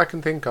 Not that I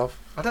can think of.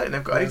 I don't think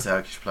they've got any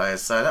Turkish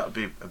players, so that would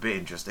be a bit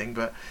interesting.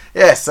 But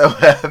yeah, so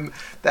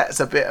that's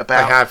a bit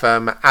about. They have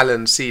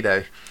Alan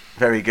Cedo.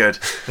 Very good.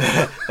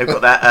 They've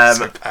got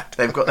that.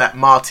 They've got that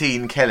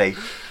Martin Kelly,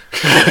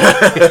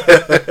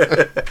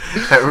 that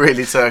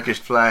really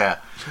Turkish player.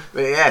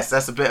 But yes,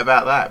 that's a bit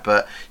about that.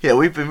 But yeah,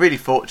 we've been really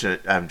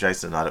fortunate,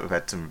 Jason and I, that we've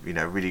had some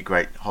really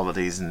great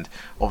holidays, and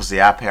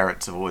obviously our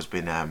parents have always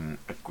been a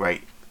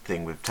great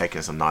thing with taking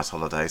us on nice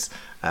holidays,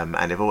 and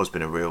they've always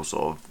been a real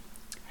sort of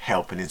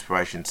help and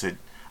inspiration to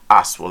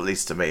us, well, at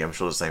least to me. I'm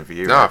sure the same for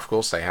you. No, right? of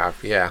course they have.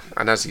 Yeah,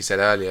 and as you said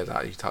earlier,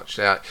 that you touched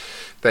out,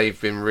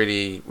 we've been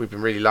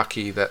really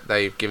lucky that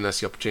they've given us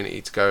the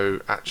opportunity to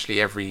go.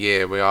 Actually, every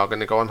year we are going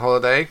to go on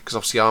holiday because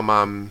obviously our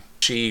mum,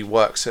 she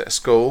works at a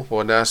school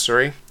or a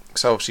nursery,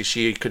 so obviously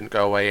she couldn't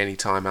go away any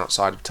time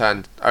outside of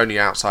term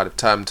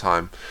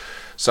time.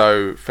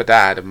 So for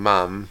Dad and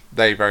Mum,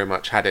 they very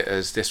much had it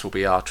as this will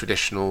be our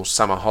traditional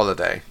summer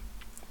holiday,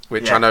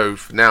 which I know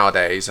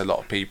nowadays a lot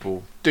of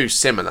people do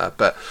similar,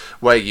 but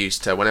we're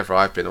used to, whenever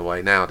I've been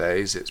away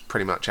nowadays, it's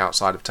pretty much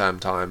outside of term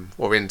time,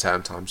 or in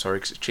term time, sorry,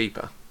 because it's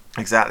cheaper.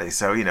 Exactly.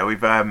 So,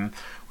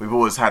 we've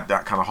always had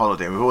that kind of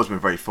holiday, and we've always been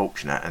very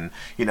fortunate. And,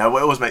 it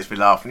always makes me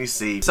laugh when you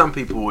see some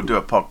people will do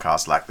a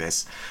podcast like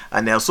this,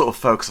 and they'll sort of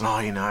focus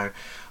on,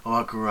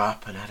 I grew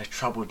up and had a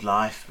troubled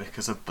life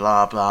because of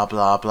blah, blah,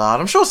 blah, blah. And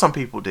I'm sure some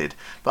people did.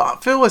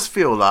 But I always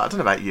feel like, I don't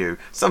know about you,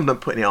 some of them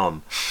putting it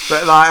on.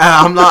 But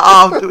I'm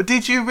like,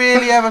 did you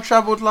really have a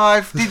troubled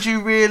life? Did you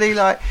really?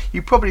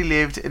 You probably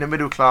lived in a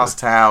middle class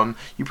town.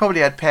 You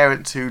probably had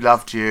parents who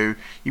loved you.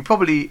 You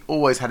probably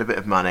always had a bit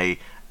of money.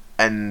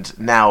 And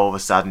now all of a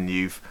sudden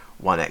you've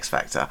won X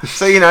Factor.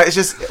 So, it's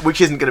just,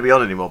 which isn't going to be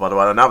on anymore, by the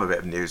way. Another bit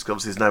of news, because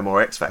obviously there's no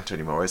more X Factor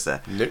anymore, is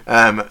there? Nope.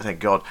 Thank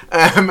God.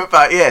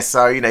 But yeah,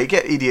 so, you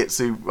get idiots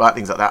who write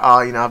things like that.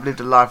 I've lived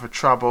a life of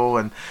trouble,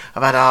 and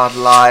I've had a hard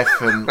life,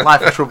 and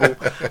life of trouble,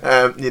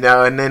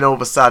 and then all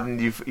of a sudden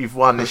you've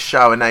won this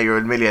show, and now you're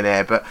a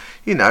millionaire. But,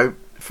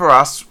 for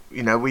us, we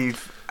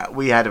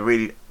had a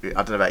really, I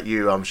don't know about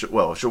you, I'm sure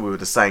we were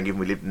the same given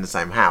we lived in the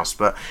same house,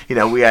 but,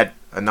 we had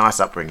a nice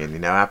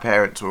upbringing. Our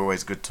parents were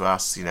always good to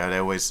us. They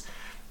always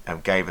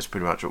gave us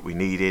pretty much what we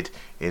needed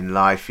in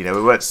life. We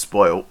weren't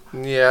spoilt.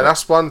 Yeah,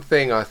 that's one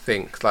thing I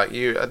think.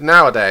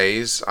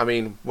 Nowadays,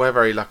 we're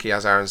very lucky,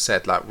 as Aaron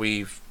said.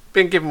 We've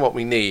been given what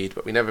we need,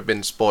 but we've never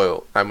been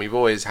spoilt, and we've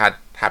always had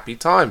happy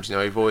times.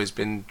 We've always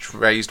been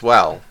raised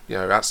well.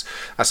 That's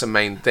a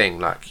main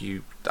thing. I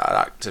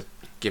like to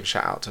give a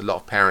shout out to a lot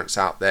of parents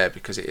out there,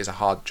 because it is a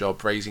hard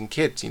job raising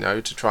kids,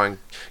 to try and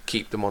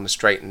keep them on the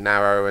straight and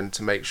narrow, and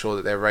to make sure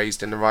that they're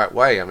raised in the right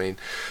way.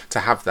 To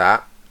have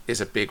that is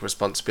a big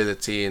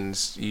responsibility,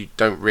 and you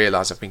don't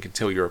realise, I think,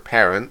 until you're a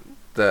parent,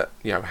 that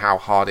how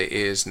hard it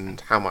is and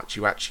how much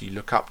you actually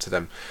look up to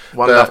them.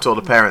 Love to all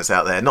the parents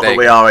out there. Not that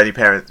we are any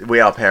parents, we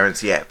are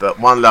parents yet, but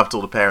one love to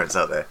all the parents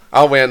out there.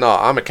 Oh, we're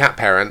not. I'm a cat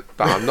parent,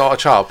 but I'm not a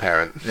child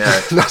parent. Yeah,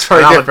 that's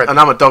very different. And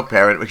I'm a dog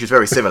parent, which is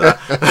very similar.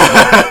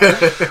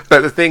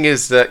 But the thing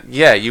is that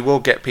you will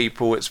get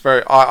people. It's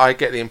very. I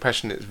get the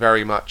impression it's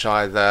very much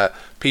either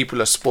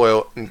people are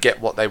spoiled and get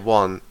what they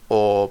want,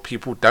 or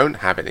people don't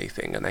have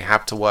anything and they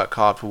have to work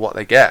hard for what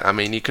they get.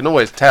 You can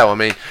always tell.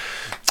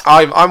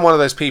 I'm one of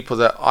those people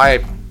that I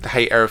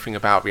hate everything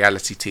about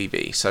reality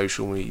TV,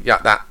 social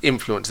media, that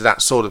influence,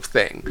 that sort of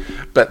thing.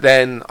 But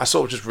then I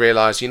sort of just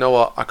realised,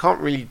 I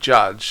can't really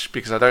judge,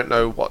 because I don't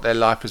know what their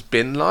life has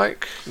been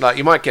like.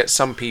 You might get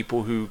some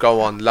people who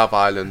go on Love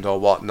Island or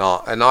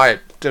whatnot, and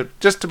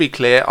just to be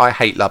clear, I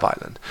hate Love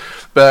Island.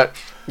 But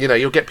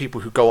you'll get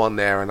people who go on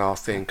there and I'll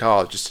think,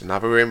 just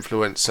another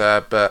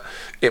influencer, but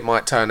it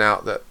might turn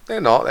out that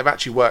they're not. They've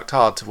actually worked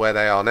hard to where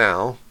they are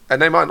now.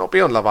 And they might not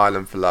be on Love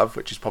Island for love,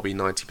 which is probably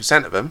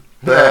 90% of them.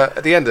 But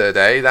at the end of the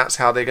day, that's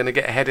how they're going to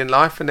get ahead in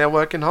life, and they're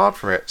working hard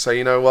for it. So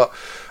you know what?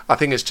 I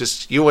think it's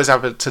just, you always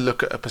have to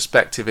look at a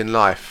perspective in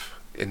life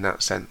in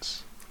that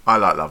sense. I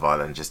like Love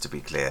Island, just to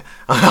be clear.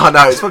 I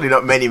know it's probably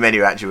not many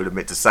who actually would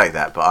admit to say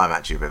that, but I'm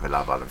actually a bit of a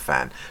Love Island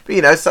fan.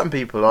 But some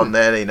people on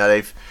there,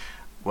 they've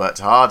worked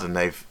hard and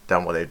they've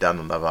done what they've done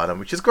on Love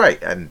Island, which is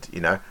great. And,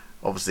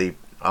 obviously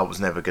I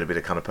was never going to be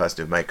the kind of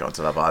person who'd make it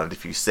onto Love Island.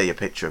 If you see a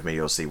picture of me,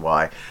 you'll see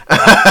why.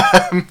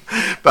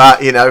 But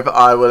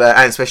I will,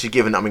 and especially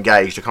given that I'm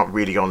engaged, I can't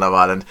really go on Love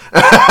Island.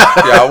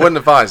 Yeah, I wouldn't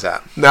advise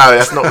that. No,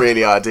 that's not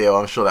really ideal.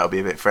 I'm sure that would be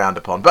a bit frowned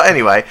upon. But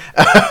anyway,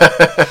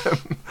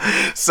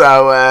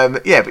 so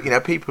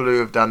but people who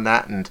have done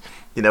that, and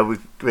we're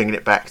bringing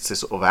it back to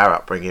sort of our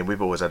upbringing.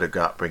 We've always had a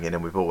good upbringing,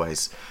 and we've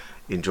always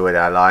enjoyed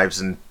our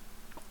lives, and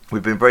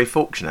we've been very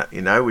fortunate.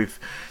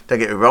 Don't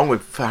get me wrong,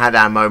 we've had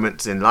our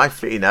moments in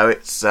life.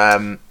 It's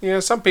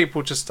some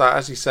people just,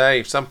 as you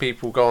say, some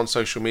people go on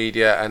social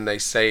media and they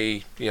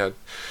say,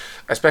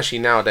 especially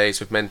nowadays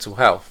with mental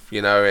health,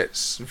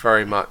 it's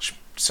very much,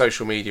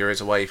 social media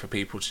is a way for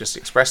people to just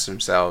express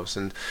themselves,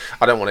 and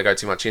I don't want to go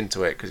too much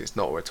into it because it's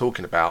not what we're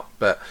talking about,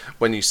 but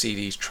when you see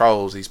these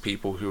trolls, these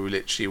people who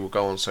literally will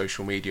go on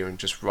social media and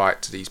just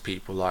write to these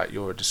people like,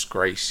 you're a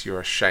disgrace,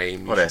 you're a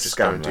shame, you should just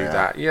go and do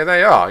that. Yeah,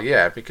 they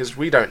are, because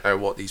we don't know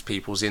what these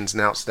people's ins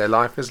and outs of their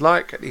life is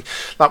like.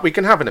 We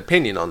can have an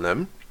opinion on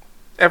them,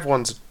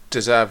 everyone's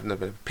deserving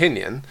of an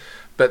opinion,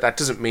 but that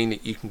doesn't mean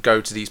that you can go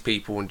to these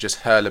people and just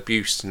hurl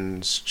abuse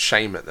and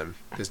shame at them.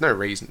 There's no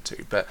reason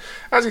to. But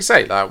as you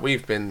say,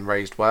 we've been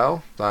raised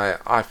well.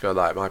 I feel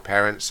like my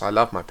parents, I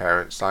love my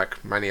parents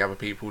like many other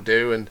people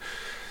do, and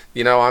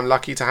I'm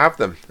lucky to have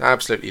them.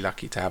 Absolutely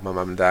lucky to have my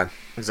mum and dad.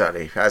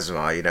 Exactly, as am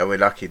I. We're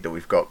lucky that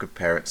we've got good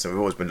parents, and we've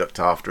always been looked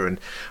after, and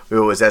we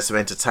always had some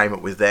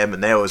entertainment with them,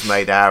 and they always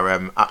made our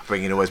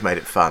upbringing always made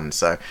it fun.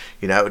 So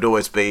it would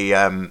always be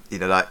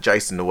like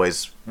Jason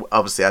always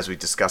obviously, as we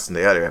discussed in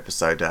the earlier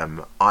episode,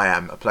 I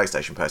am a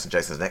PlayStation person,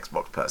 Jason's an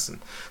Xbox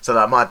person. So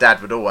like my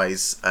dad would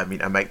always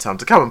make time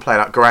to come and play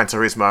like Gran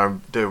Turismo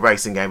and do a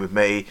racing game with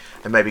me,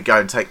 and maybe go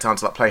and take time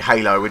to like play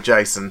Halo with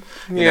Jason,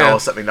 you know, or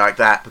something like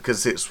that,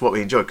 because it's what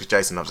we enjoy, because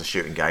Jason loves a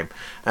shooting game,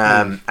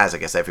 as I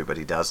guess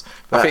everybody does.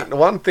 But I think the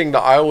one thing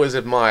that I always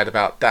admired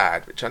about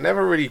Dad, which I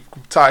never really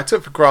I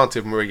took for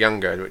granted when we were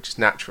younger, which is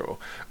natural,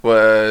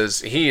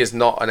 was he is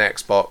not an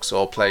Xbox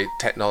or play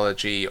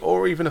technology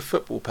or even a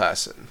football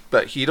person,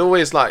 but he'd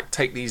always like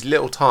take these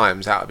little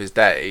times out of his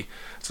day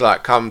to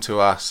like come to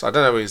us. I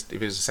don't know if it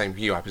was the same for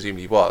you, I presume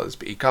he was,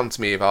 but he'd come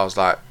to me if I was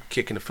like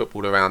kicking a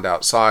football around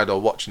outside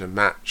or watching a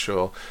match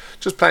or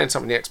just playing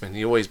something the X-Men.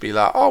 He'd always be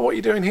like, oh, what are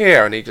you doing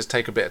here? And he'd just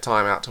take a bit of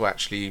time out to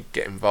actually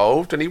get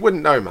involved, and he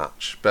wouldn't know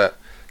much, but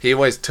he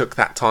always took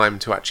that time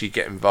to actually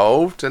get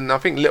involved. And I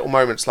think little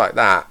moments like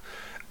that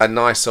are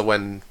nicer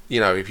when, you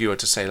know, if you were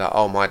to say like,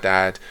 oh, my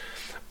dad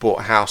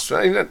bought a house.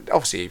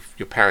 Obviously, if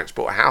your parents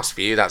bought a house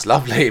for you, that's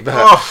lovely. But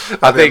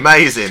I think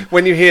amazing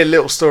when you hear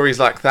little stories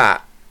like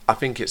that, I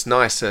think it's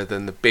nicer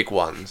than the big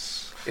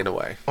ones in a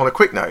way. On a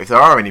quick note, if there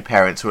are any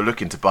parents who are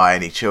looking to buy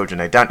any children,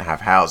 they don't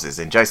have houses,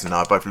 then Jason and I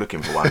are both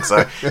looking for one.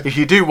 So if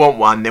you do want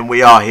one, then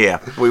we are here.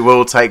 We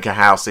will take a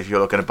house if you're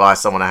looking to buy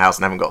someone a house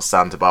and haven't got a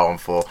son to buy one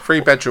for.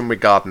 3-bedroom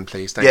with garden,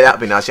 please. Yeah, that'd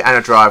be nice. And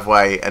a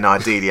driveway, and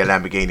ideally a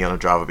Lamborghini on a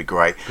drive would be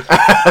great.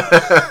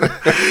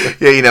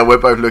 Yeah, you know, we're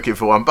both looking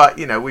for one. But,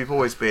 you know, we've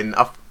always been...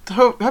 I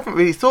haven't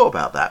really thought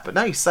about that, but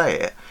now you say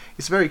it,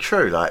 it's very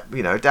true. Like,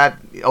 you know, Dad,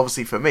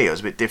 obviously for me it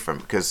was a bit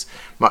different, because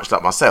much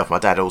like myself, my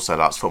dad also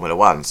likes Formula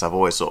 1, so I've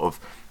always sort of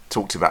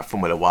talked about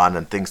Formula 1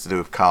 and things to do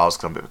with cars,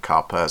 because I'm a bit of a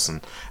car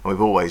person, and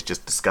we've always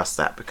just discussed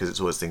that because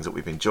it's always things that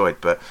we've enjoyed.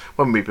 But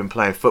when we've been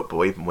playing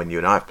football, even when you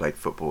and I have played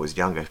football as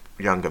younger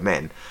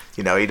men,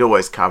 you know, he'd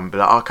always come and be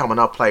like, oh, come on,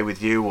 I'll play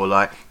with you. Or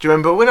like, do you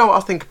remember, we know what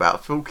I think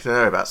about, talking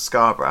about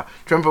Scarborough,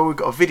 do you remember we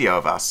got a video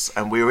of us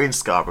and we were in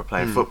Scarborough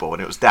playing football,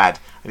 and it was Dad,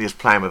 and he was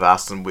playing with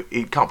us, and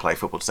he can't play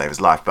football to save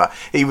his life, but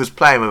he was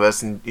playing with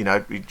us, and, you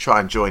know, he'd try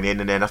and join in,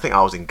 and then I think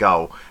I was in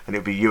goal, and it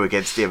would be you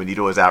against him, and you'd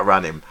always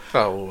outrun him.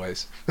 Oh,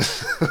 always.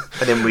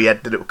 And then we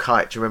had the little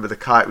kite. Do you remember the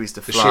kite we used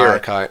to fly? The Shearer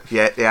kite.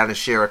 Yeah, the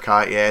Shearer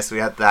kite, yeah. So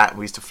we had that.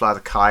 We used to fly the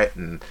kite,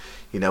 and,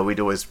 you know, we'd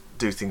always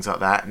do things like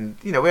that. And,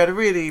 you know, we had a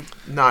really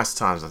nice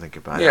times, I think,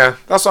 about it. Yeah,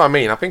 that's what I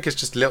mean. I think it's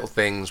just little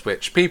things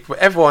which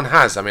everyone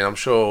has. I mean, I'm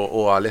sure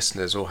all our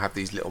listeners all have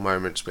these little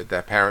moments with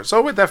their parents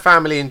or with their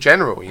family in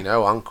general, you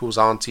know, uncles,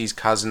 aunties,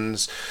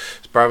 cousins,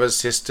 brothers,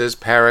 sisters,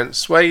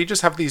 parents, where you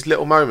just have these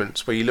little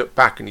moments where you look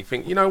back and you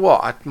think, you know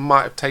what, I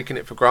might have taken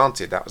it for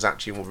granted. That was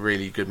actually a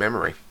really good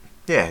memory.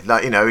 Yeah,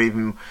 like, you know,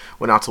 even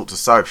when I talk to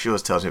Soap, she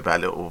always tells me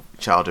about little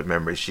childhood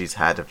memories she's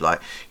had of, like,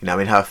 you know, I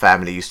mean, her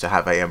family used to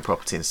have a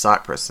property in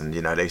Cyprus, and,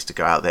 you know, they used to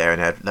go out there and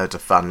had loads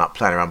of fun, like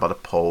playing around by the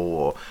pool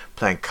or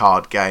playing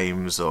card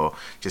games or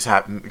just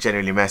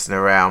generally messing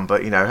around.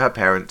 But, you know, her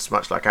parents,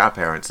 much like our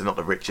parents, are not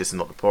the richest and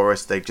not the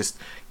poorest. They just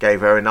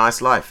gave her a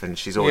nice life, and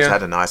she's always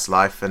had a nice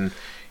life. And,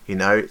 you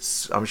know,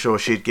 I'm sure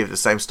she'd give the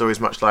same stories,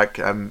 much like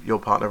your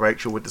partner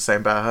Rachel would the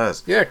same about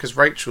hers. Yeah, because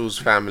Rachel's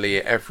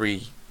family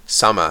every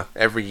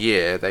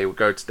year they would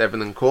go to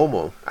Devon and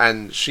Cornwall,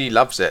 and she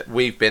loves it.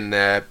 We've been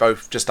there,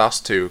 both just us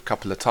two, a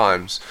couple of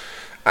times,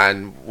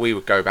 and we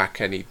would go back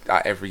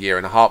every year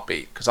in a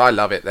heartbeat, because I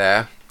love it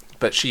there,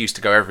 but she used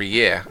to go every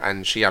year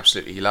and she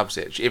absolutely loves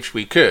it. If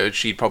we could,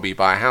 she'd probably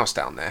buy a house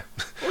down there.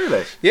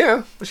 Really? Yeah.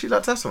 Well, she'd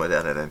like to have somewhere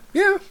down there then.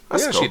 Yeah,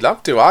 That's cool. She'd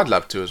love to. I'd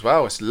love to as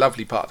well. It's a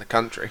lovely part of the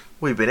country.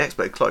 Well, you've been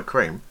expert in clotted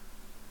cream.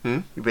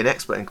 You've been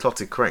expert in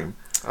clotted cream.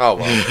 Oh,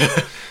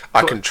 well,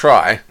 I can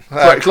try.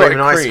 Clotted cream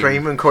and ice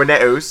cream and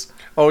cornettos.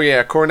 Oh,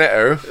 yeah,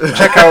 Cornetto.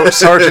 Check out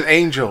Sergeant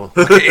Angel.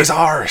 Look at his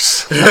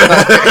arse.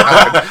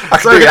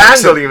 Sergeant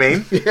Angle, you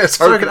mean? Yeah,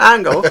 Sergeant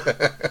Angle.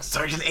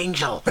 Sergeant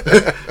Angel.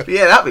 But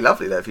yeah, that'd be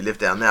lovely though if you lived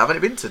down there. I've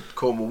only been to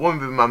Cornwall, one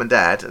with my mum and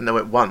dad, and I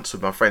went once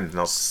with my friends when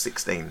I was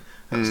 16.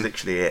 That was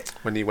literally it.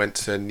 When you went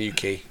to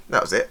Newquay.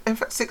 That was it. In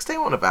fact, 16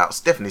 on about.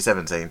 It's definitely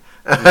 17.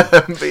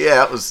 But yeah,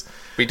 that was...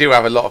 We do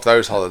have a lot of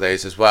those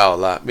holidays as well.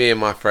 Like me and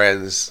my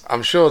friends,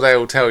 I'm sure they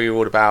will tell you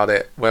all about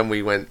it when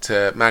we went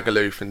to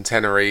Magaluf and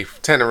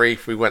Tenerife.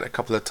 Tenerife, we went a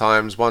couple of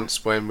times.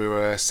 Once when we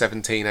were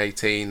 17,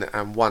 18,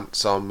 and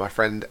once on my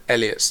friend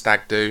Elliot's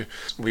stag do.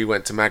 We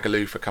went to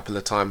Magaluf a couple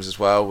of times as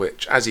well,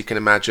 which, as you can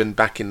imagine,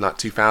 back in like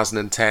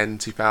 2010,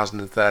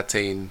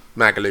 2013,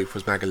 Magaluf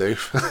was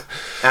Magaluf.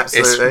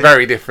 Absolutely. It's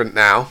very different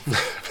now.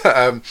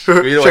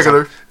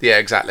 Yeah,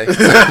 exactly. Not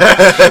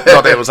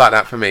that it was like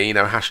that for me, you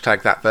know,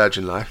 hashtag that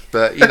virgin life.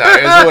 But, you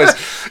know,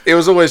 it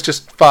was always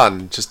just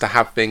fun just to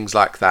have things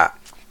like that.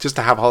 Just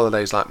to have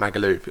holidays like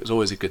Magaluf. It was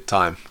always a good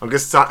time. I'm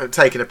just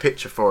taking a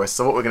picture for us.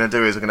 So what we're going to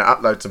do is we're going to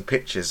upload some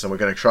pictures, and we're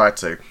going to try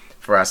to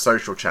for our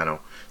social channel,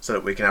 so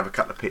that we can have a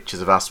couple of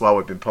pictures of us while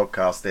we've been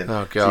podcasting.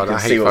 Oh God, so I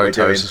hate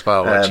photos as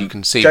well, which you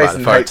can see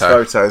Jason by the hates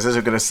photos, as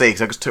we're going to see,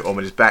 because I just took one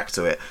with his back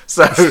to it.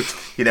 So,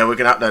 you know, we're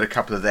going to upload a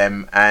couple of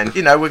them, and,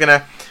 you know, we're going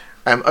to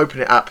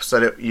open it up so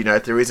that, you know,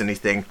 if there is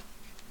anything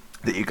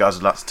that you guys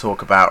would like to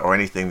talk about, or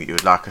anything that you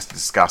would like us to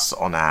discuss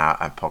on our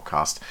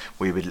podcast,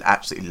 we would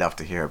absolutely love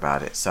to hear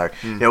about it. So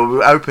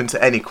we're open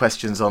to any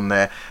questions on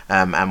there,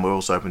 and we're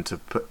also open to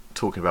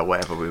talking about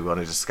whatever we want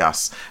to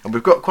discuss. And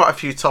we've got quite a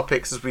few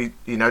topics as we're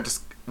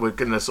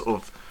going to sort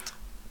of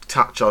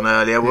touch on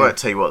earlier. We won't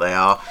tell you what they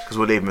are because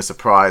we'll leave them a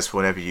surprise for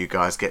whenever you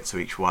guys get to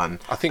each one.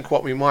 I think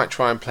what we might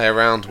try and play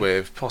around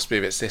with, possibly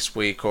if it's this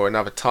week or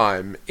another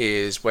time,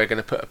 is we're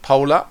going to put a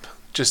poll up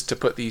just to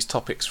put these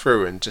topics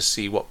through and just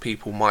see what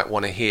people might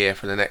want to hear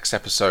for the next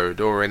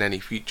episode or in any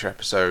future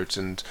episodes,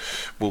 and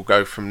we'll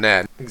go from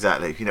there.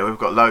 Exactly. We've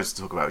got loads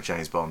to talk about with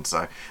James Bond,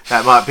 so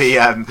that might be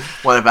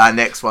one of our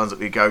next ones that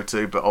we go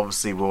to, but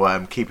obviously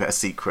we'll keep it a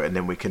secret, and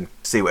then we can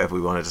see whatever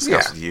we want to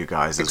discuss with you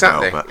guys as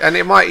well. But... And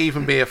it might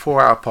even be a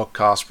 4-hour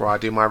podcast where I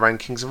do my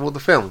rankings of all the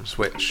films,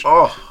 which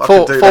 4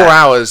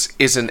 hours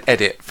is an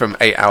edit from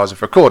 8 hours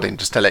of recording,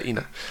 just to let you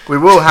know. We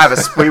will have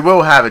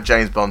a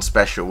James Bond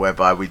special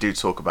whereby we do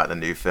talk about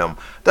the new film.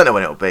 Don't know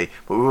when it'll be,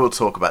 but we will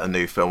talk about the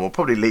new film. We'll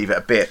probably leave it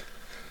a bit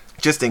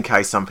just in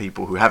case some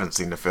people who haven't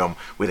seen the film,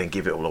 we then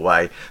give it all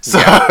away.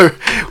 So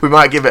we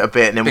might give it a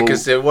bit, and then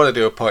because they want to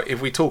do a point.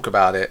 If we talk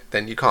about it,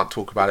 then you can't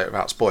talk about it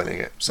without spoiling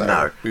it.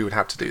 So we would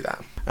have to do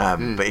that.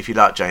 But if you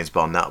like James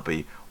Bond, that'll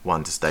be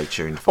one to stay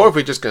tuned for. Or if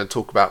we're just going to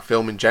talk about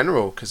film in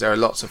general, because there are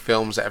lots of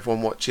films that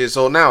everyone watches,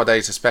 or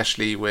nowadays,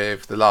 especially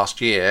with the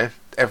last year,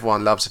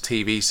 everyone loves a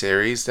TV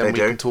series. Then we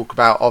can talk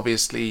about,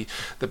 obviously,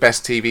 the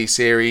best TV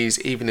series,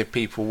 even if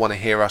people want to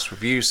hear us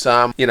review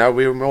some.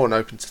 We're more than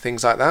open to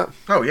things like that.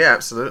 Oh yeah,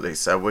 absolutely.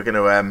 So we're going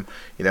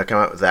to come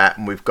up with that,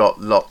 and we've got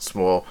lots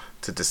more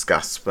to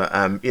discuss, but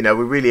we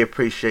really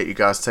appreciate you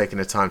guys taking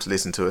the time to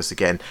listen to us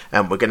again,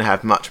 and we're going to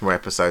have much more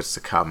episodes to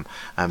come,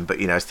 but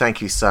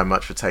thank you so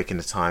much for taking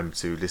the time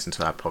to listen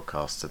to our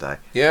podcast today.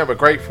 Yeah, we're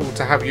grateful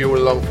to have you all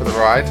along for the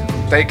ride.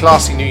 Stay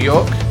classy, New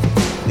York.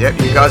 Yep,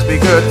 you guys be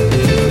good.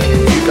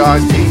 You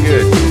guys be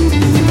good.